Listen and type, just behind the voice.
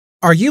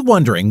Are you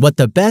wondering what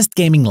the best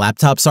gaming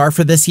laptops are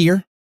for this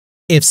year?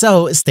 If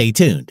so, stay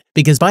tuned,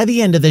 because by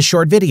the end of this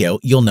short video,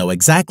 you'll know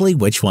exactly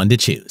which one to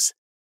choose.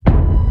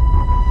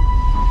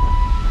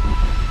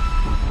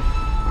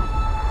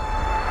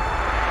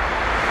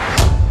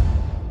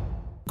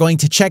 Going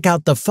to check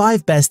out the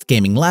 5 best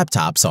gaming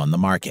laptops on the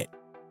market.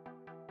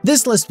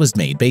 This list was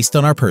made based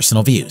on our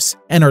personal views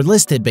and are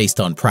listed based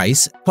on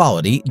price,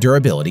 quality,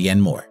 durability, and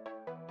more.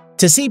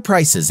 To see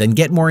prices and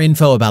get more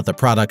info about the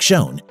product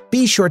shown,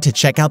 be sure to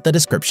check out the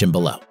description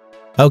below.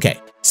 Okay,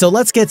 so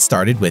let's get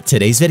started with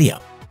today's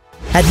video.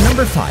 At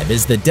number 5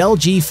 is the Dell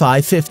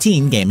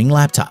G515 gaming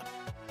laptop.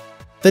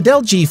 The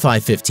Dell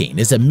G515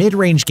 is a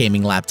mid-range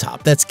gaming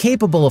laptop that's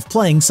capable of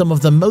playing some of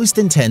the most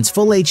intense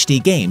Full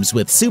HD games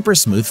with super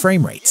smooth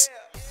frame rates.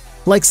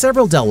 Like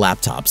several Dell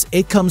laptops,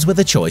 it comes with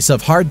a choice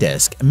of hard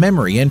disk,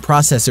 memory, and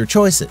processor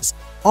choices,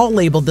 all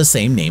labeled the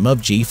same name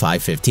of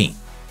G515,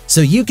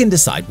 so you can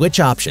decide which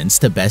options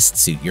to best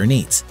suit your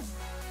needs.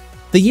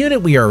 The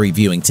unit we are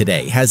reviewing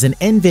today has an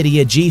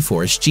NVIDIA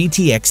GeForce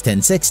GTX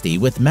 1060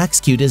 with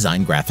Max-Q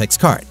design graphics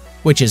card,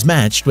 which is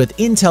matched with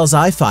Intel's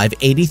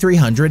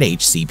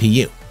i5-8300H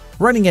CPU,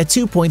 running at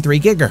 2.3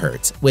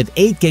 GHz with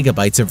 8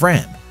 GB of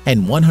RAM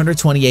and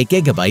 128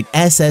 GB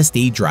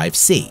SSD drive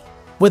C,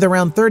 with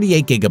around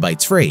 38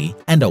 GB free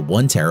and a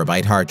 1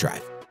 TB hard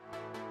drive.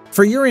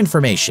 For your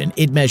information,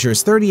 it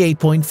measures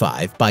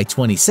 38.5 by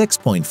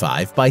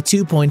 26.5 by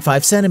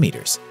 2.5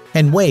 centimeters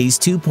and weighs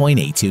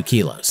 2.82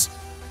 kilos.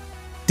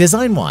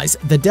 Design-wise,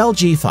 the Dell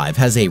G5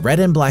 has a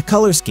red and black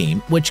color scheme,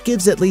 which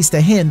gives at least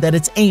a hint that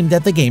it's aimed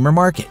at the gamer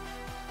market.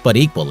 But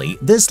equally,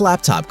 this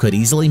laptop could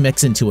easily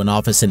mix into an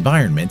office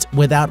environment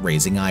without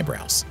raising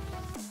eyebrows.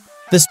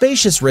 The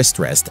spacious wrist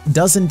rest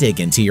doesn't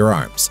dig into your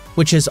arms,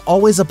 which is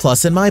always a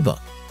plus in my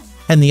book.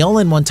 And the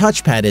all-in-one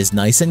touchpad is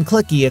nice and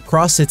clicky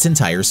across its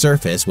entire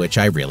surface, which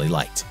I really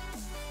liked.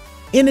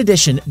 In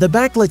addition, the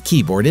backlit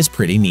keyboard is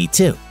pretty neat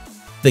too.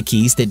 The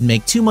keys didn't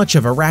make too much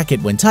of a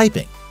racket when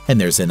typing, and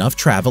there's enough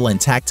travel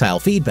and tactile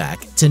feedback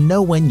to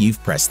know when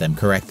you've pressed them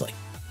correctly.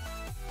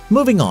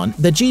 Moving on,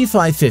 the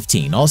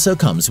G515 also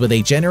comes with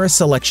a generous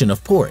selection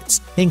of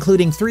ports,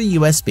 including 3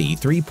 USB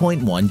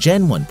 3.1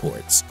 Gen 1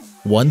 ports,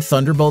 1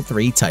 Thunderbolt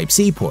 3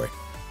 Type-C port,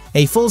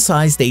 a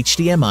full-sized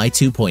HDMI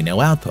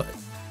 2.0 output,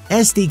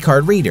 SD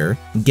card reader,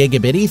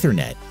 Gigabit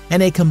Ethernet,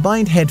 and a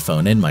combined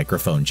headphone and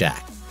microphone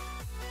jack.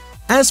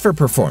 As for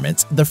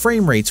performance, the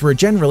frame rates were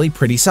generally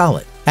pretty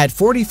solid, at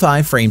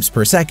 45 frames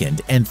per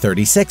second and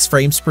 36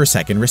 frames per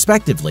second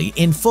respectively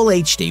in Full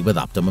HD with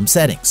optimum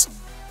settings.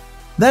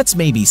 That's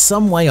maybe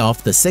some way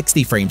off the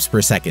 60 frames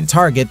per second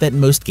target that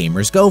most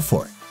gamers go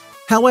for.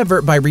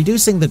 However, by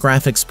reducing the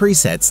graphics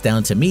presets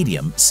down to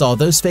medium, saw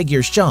those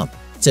figures jump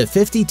to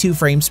 52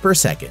 frames per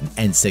second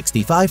and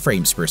 65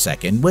 frames per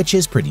second, which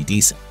is pretty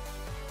decent.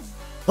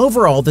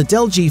 Overall, the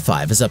Dell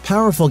G5 is a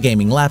powerful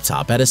gaming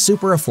laptop at a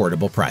super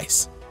affordable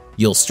price.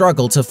 You'll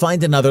struggle to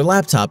find another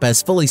laptop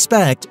as fully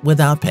spec'd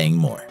without paying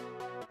more.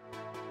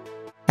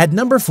 At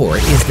number 4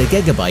 is the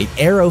Gigabyte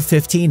Aero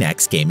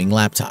 15X gaming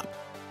laptop.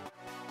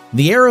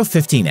 The Aero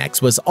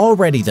 15X was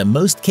already the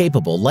most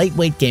capable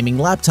lightweight gaming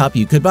laptop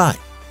you could buy,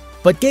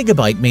 but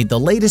Gigabyte made the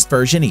latest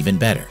version even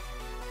better.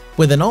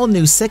 With an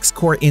all-new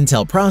 6-core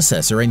Intel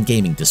processor and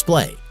gaming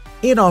display,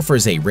 it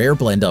offers a rare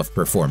blend of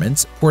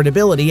performance,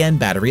 portability, and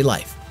battery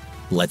life.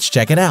 Let's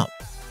check it out.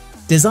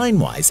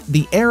 Design-wise,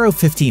 the Aero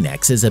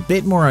 15X is a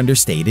bit more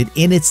understated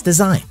in its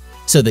design,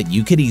 so that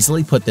you could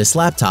easily put this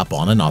laptop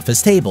on an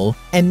office table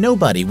and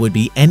nobody would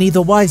be any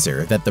the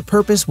wiser that the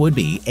purpose would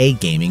be a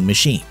gaming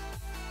machine.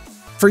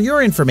 For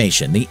your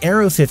information, the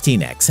Aero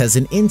 15X has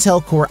an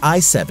Intel Core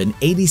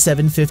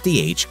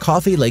i7-8750H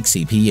Coffee Lake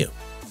CPU,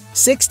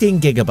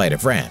 16 GB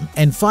of RAM,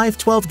 and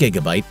 512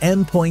 GB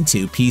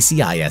M.2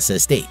 PCI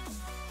SSD.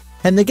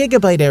 And the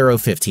Gigabyte Aero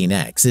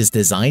 15X is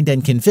designed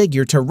and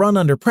configured to run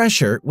under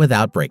pressure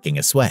without breaking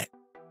a sweat.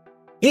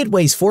 It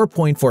weighs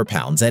 4.4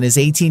 pounds and is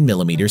 18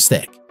 mm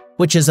thick,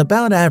 which is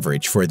about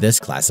average for this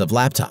class of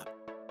laptop.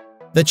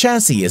 The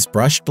chassis is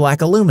brushed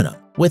black aluminum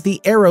with the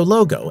Aero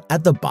logo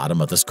at the bottom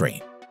of the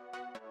screen.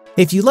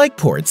 If you like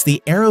ports,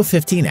 the Aero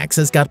 15X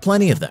has got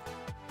plenty of them.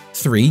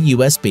 3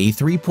 USB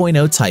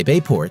 3.0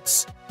 Type-A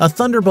ports, a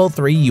Thunderbolt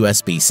 3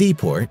 USB-C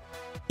port,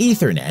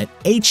 Ethernet,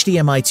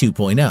 HDMI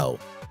 2.0,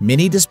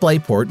 Mini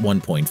DisplayPort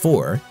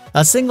 1.4,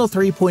 a single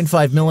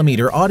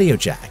 3.5mm audio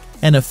jack,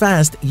 and a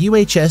fast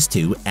UHS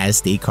 2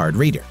 SD card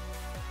reader.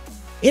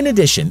 In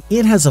addition,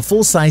 it has a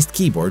full-sized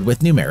keyboard with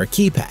numeric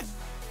keypad.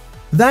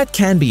 That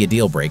can be a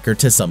deal-breaker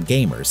to some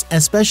gamers,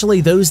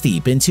 especially those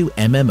deep into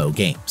MMO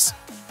games.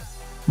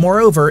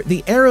 Moreover,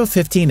 the Aero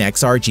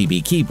 15X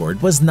RGB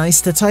keyboard was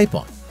nice to type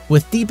on,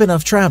 with deep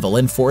enough travel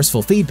and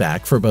forceful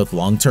feedback for both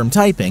long-term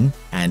typing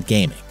and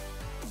gaming.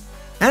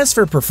 As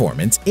for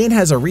performance, it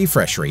has a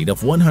refresh rate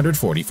of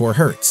 144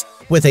 Hz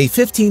with a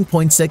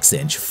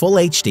 15.6-inch Full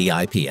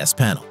HD IPS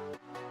panel.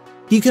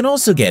 You can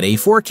also get a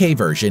 4K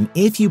version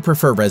if you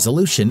prefer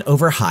resolution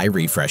over high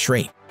refresh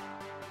rate.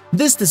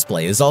 This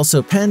display is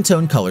also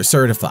Pantone color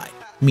certified,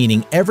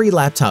 meaning every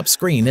laptop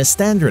screen is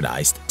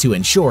standardized to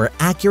ensure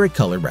accurate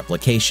color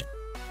replication.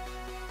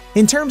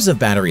 In terms of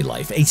battery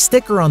life, a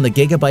sticker on the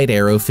Gigabyte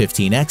Aero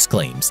 15X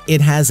claims it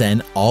has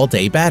an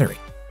all-day battery,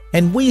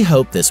 and we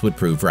hope this would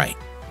prove right.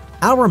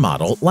 Our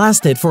model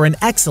lasted for an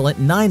excellent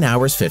 9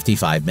 hours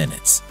 55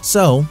 minutes,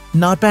 so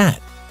not bad.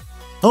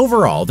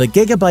 Overall, the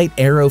Gigabyte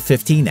Aero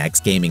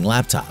 15X gaming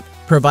laptop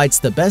provides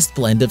the best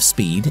blend of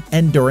speed,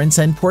 endurance,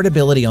 and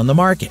portability on the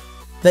market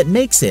that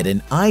makes it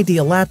an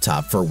ideal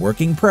laptop for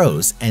working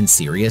pros and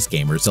serious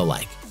gamers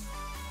alike.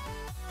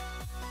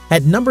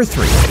 At number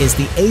 3 is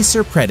the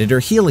Acer Predator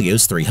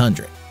Helios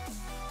 300.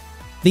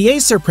 The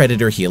Acer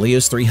Predator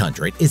Helios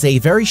 300 is a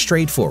very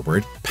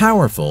straightforward,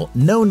 powerful,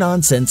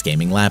 no-nonsense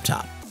gaming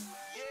laptop.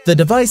 The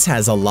device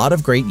has a lot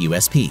of great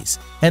USPs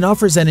and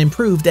offers an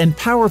improved and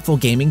powerful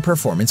gaming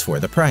performance for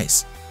the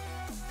price.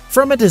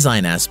 From a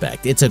design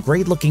aspect, it's a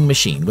great-looking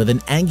machine with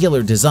an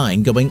angular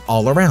design going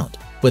all around,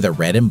 with a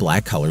red and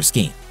black color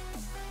scheme.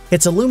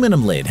 Its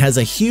aluminum lid has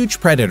a huge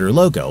Predator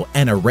logo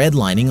and a red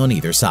lining on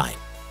either side.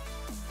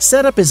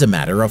 Setup is a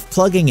matter of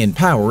plugging in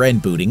power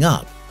and booting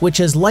up, which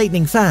is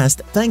lightning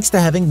fast thanks to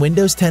having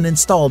Windows 10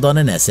 installed on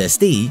an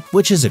SSD,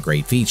 which is a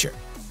great feature.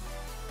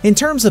 In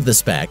terms of the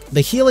spec,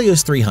 the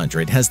Helios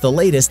 300 has the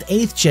latest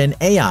 8th Gen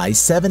AI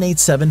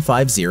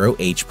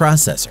 78750H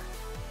processor,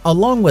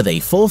 along with a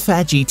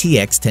full-fat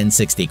GTX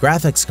 1060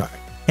 graphics card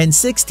and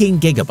 16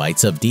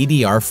 GB of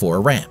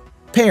DDR4 RAM,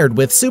 paired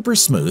with super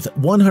smooth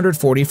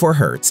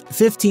 144Hz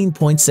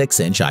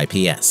 15.6-inch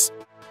IPS.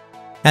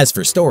 As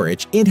for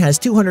storage, it has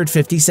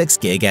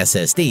 256GB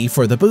SSD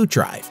for the boot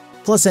drive,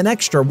 plus an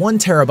extra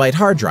 1TB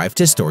hard drive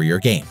to store your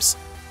games.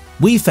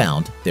 We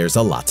found there's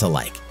a lot to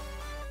like.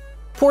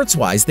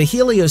 Ports-wise, the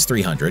Helios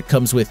 300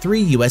 comes with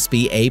 3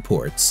 USB-A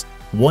ports,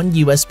 1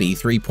 USB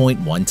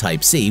 3.1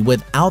 Type-C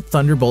without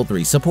Thunderbolt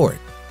 3 support,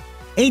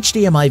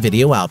 HDMI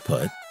video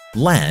output,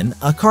 LAN,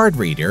 a card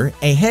reader,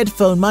 a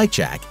headphone mic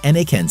jack, and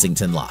a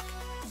Kensington lock.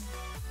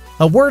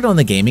 A word on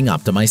the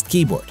gaming-optimized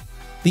keyboard.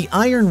 The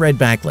iron red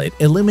backlit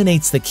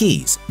illuminates the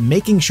keys,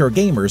 making sure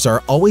gamers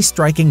are always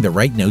striking the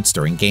right notes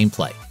during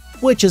gameplay,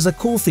 which is a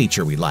cool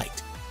feature we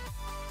liked.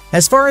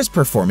 As far as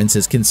performance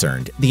is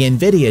concerned, the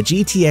NVIDIA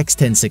GTX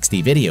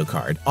 1060 video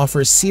card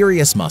offers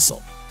serious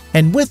muscle,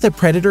 and with the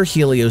Predator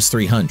Helios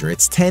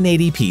 300's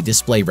 1080p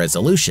display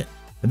resolution,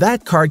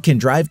 that card can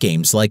drive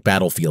games like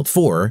Battlefield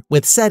 4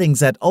 with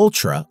settings at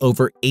Ultra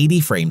over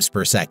 80 frames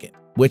per second,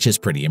 which is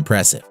pretty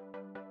impressive.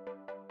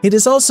 It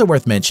is also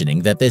worth mentioning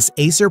that this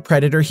Acer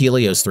Predator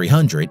Helios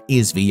 300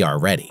 is VR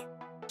ready.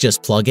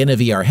 Just plug in a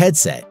VR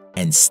headset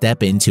and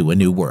step into a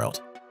new world.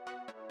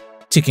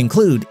 To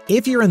conclude,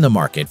 if you're in the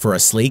market for a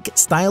sleek,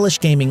 stylish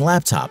gaming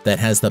laptop that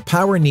has the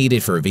power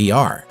needed for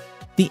VR,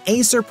 the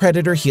Acer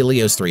Predator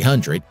Helios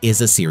 300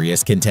 is a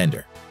serious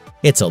contender.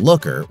 It's a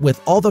looker with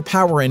all the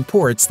power and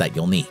ports that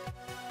you'll need.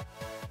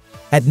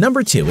 At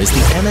number 2 is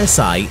the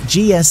MSI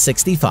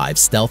GS65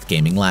 Stealth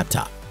Gaming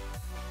Laptop.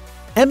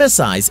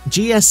 MSI's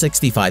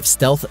GS65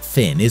 Stealth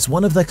Thin is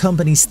one of the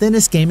company's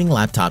thinnest gaming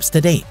laptops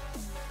to date,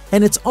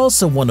 and it's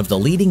also one of the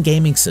leading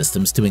gaming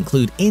systems to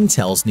include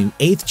Intel's new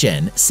 8th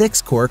Gen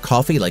 6-core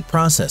Coffee Lake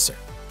processor,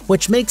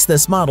 which makes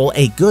this model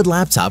a good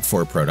laptop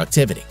for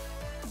productivity.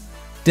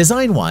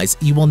 Design-wise,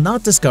 you will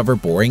not discover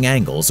boring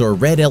angles or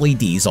red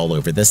LEDs all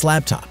over this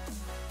laptop.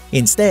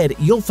 Instead,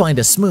 you'll find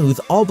a smooth,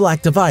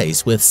 all-black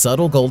device with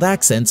subtle gold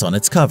accents on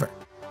its cover,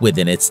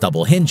 within its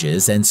double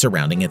hinges and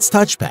surrounding its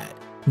touchpad,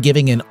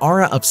 giving an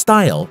aura of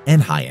style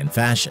and high-end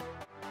fashion.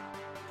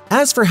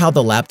 As for how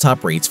the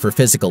laptop rates for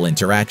physical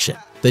interaction,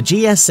 the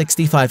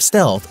GS65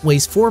 Stealth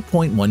weighs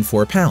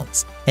 4.14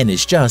 pounds and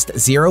is just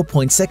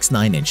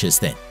 0.69 inches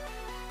thin.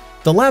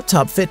 The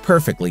laptop fit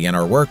perfectly in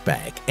our work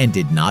bag and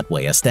did not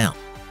weigh us down.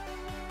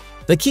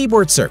 The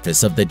keyboard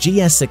surface of the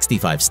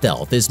GS65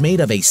 Stealth is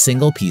made of a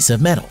single piece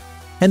of metal,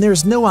 and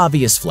there's no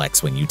obvious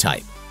flex when you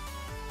type.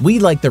 We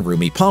like the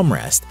roomy palm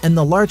rest, and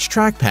the large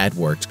trackpad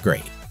worked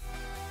great.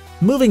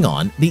 Moving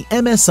on, the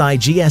MSI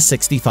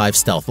GS65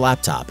 Stealth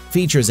laptop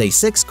features a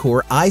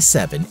 6-core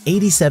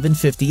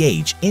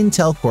i7-8750H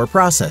Intel Core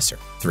processor,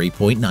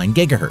 3.9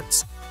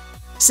 GHz,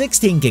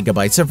 16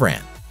 GB of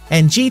RAM,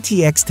 and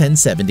GTX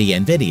 1070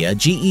 NVIDIA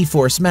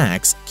GeForce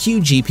Max Q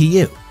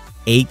GPU,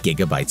 8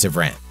 GB of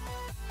RAM.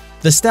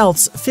 The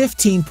Stealth's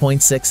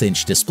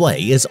 15.6-inch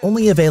display is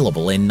only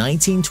available in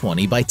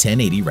 1920 by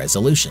 1080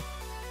 resolution.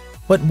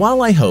 But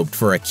while I hoped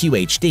for a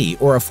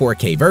QHD or a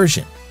 4K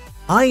version,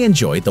 I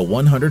enjoyed the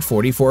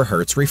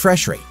 144Hz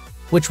refresh rate,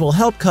 which will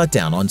help cut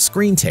down on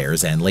screen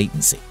tears and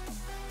latency.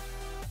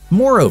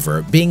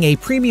 Moreover, being a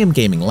premium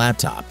gaming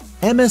laptop,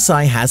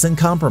 MSI hasn't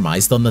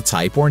compromised on the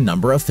type or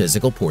number of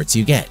physical ports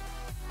you get.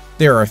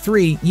 There are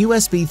 3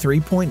 USB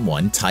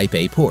 3.1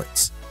 Type-A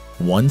ports,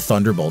 1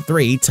 Thunderbolt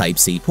 3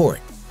 Type-C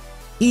port,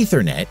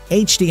 Ethernet,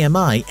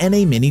 HDMI, and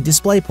a mini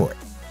DisplayPort.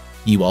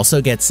 You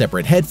also get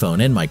separate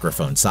headphone and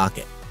microphone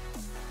socket.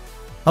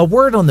 A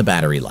word on the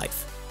battery life.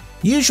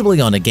 Usually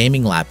on a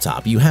gaming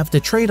laptop, you have to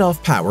trade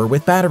off power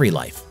with battery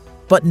life,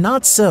 but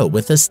not so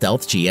with the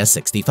Stealth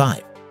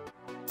GS65.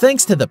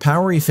 Thanks to the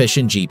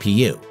power-efficient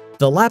GPU,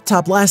 the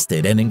laptop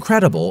lasted an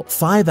incredible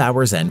 5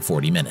 hours and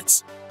 40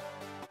 minutes.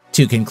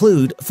 To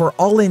conclude, for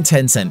all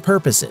intents and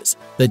purposes,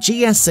 the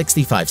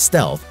GS65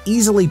 Stealth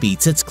easily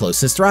beats its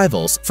closest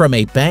rivals from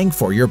a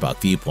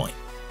bang-for-your-buck viewpoint.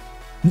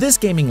 This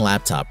gaming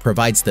laptop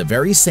provides the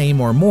very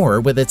same or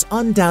more with its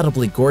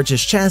undoubtedly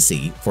gorgeous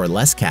chassis for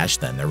less cash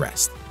than the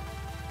rest.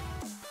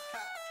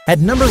 At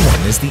number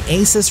 1 is the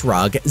ASUS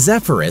ROG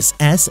Zephyrus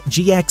S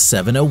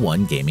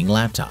GX701 gaming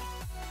laptop.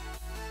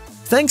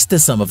 Thanks to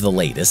some of the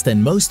latest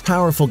and most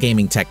powerful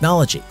gaming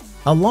technology,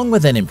 along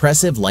with an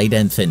impressive light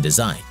and thin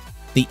design,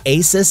 the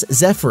ASUS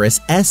Zephyrus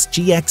S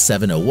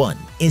GX701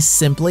 is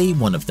simply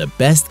one of the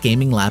best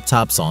gaming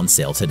laptops on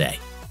sale today.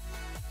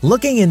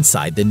 Looking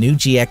inside the new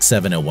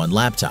GX701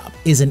 laptop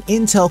is an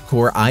Intel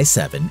Core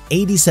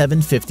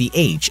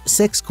i7-8750H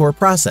 6-core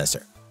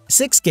processor,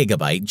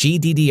 6GB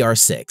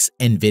GDDR6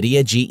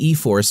 NVIDIA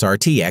GeForce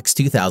RTX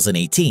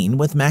 2018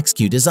 with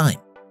Max-Q design,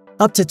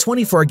 up to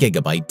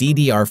 24GB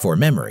DDR4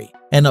 memory,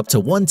 and up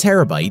to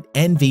 1TB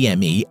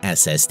NVMe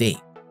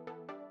SSD.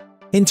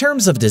 In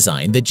terms of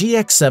design, the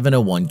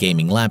GX701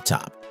 gaming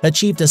laptop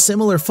achieved a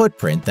similar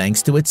footprint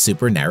thanks to its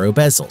super narrow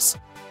bezels,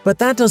 but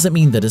that doesn't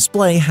mean the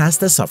display has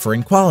to suffer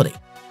in quality.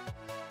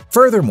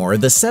 Furthermore,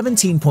 the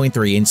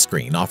 17.3-inch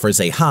screen offers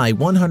a high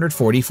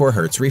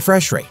 144Hz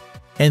refresh rate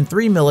and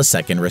 3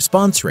 millisecond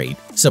response rate,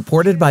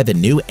 supported by the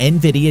new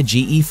NVIDIA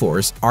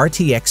GeForce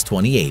RTX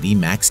 2080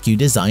 Max-Q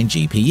design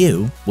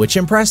GPU, which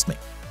impressed me.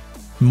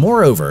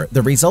 Moreover,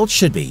 the results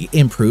should be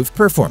improved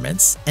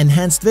performance,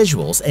 enhanced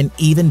visuals, and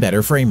even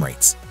better frame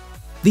rates.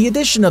 The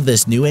addition of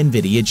this new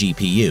NVIDIA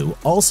GPU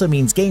also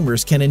means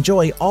gamers can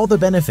enjoy all the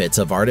benefits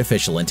of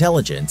artificial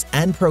intelligence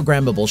and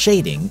programmable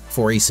shading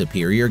for a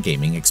superior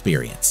gaming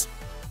experience.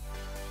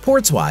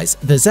 Ports-wise,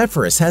 the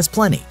Zephyrus has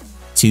plenty: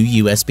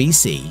 2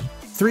 USB-C,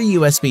 3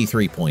 USB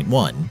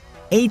 3.1,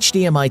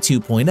 HDMI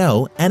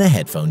 2.0, and a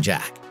headphone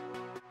jack.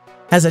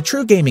 As a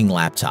true gaming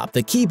laptop,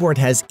 the keyboard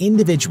has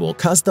individual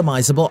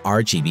customizable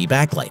RGB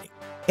backlighting.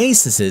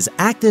 ASUS's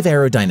active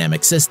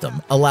aerodynamic system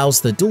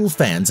allows the dual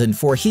fans and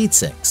 4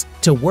 heatsinks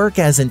to work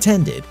as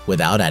intended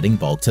without adding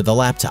bulk to the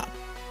laptop.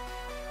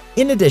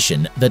 In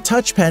addition, the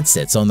touchpad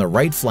sits on the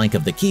right flank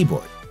of the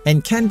keyboard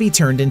and can be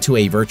turned into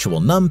a virtual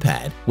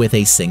numpad with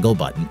a single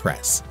button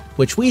press,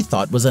 which we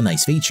thought was a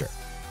nice feature.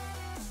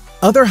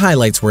 Other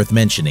highlights worth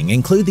mentioning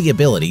include the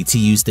ability to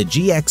use the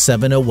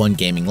GX701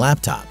 gaming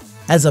laptop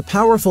as a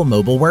powerful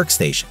mobile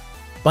workstation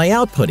by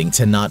outputting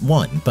to not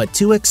 1 but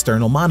 2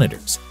 external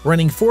monitors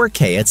running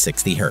 4K at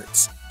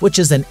 60Hz, which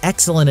is an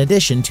excellent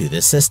addition to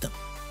this system.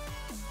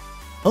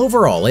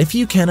 Overall, if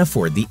you can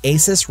afford the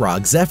ASUS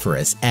ROG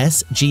Zephyrus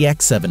S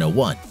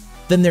GX701,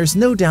 then there's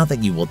no doubt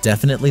that you will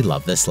definitely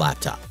love this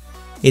laptop.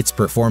 Its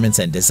performance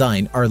and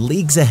design are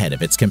leagues ahead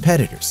of its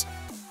competitors.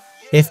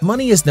 If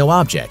money is no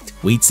object,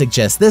 we'd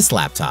suggest this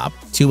laptop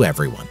to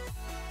everyone.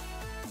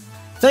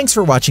 Thanks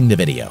for watching the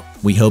video.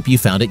 We hope you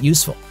found it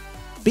useful.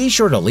 Be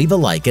sure to leave a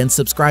like and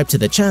subscribe to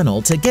the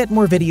channel to get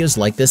more videos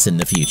like this in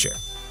the future.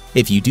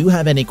 If you do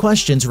have any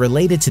questions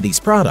related to these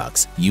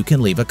products, you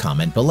can leave a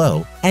comment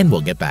below and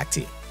we'll get back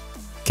to you.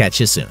 Catch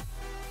you soon.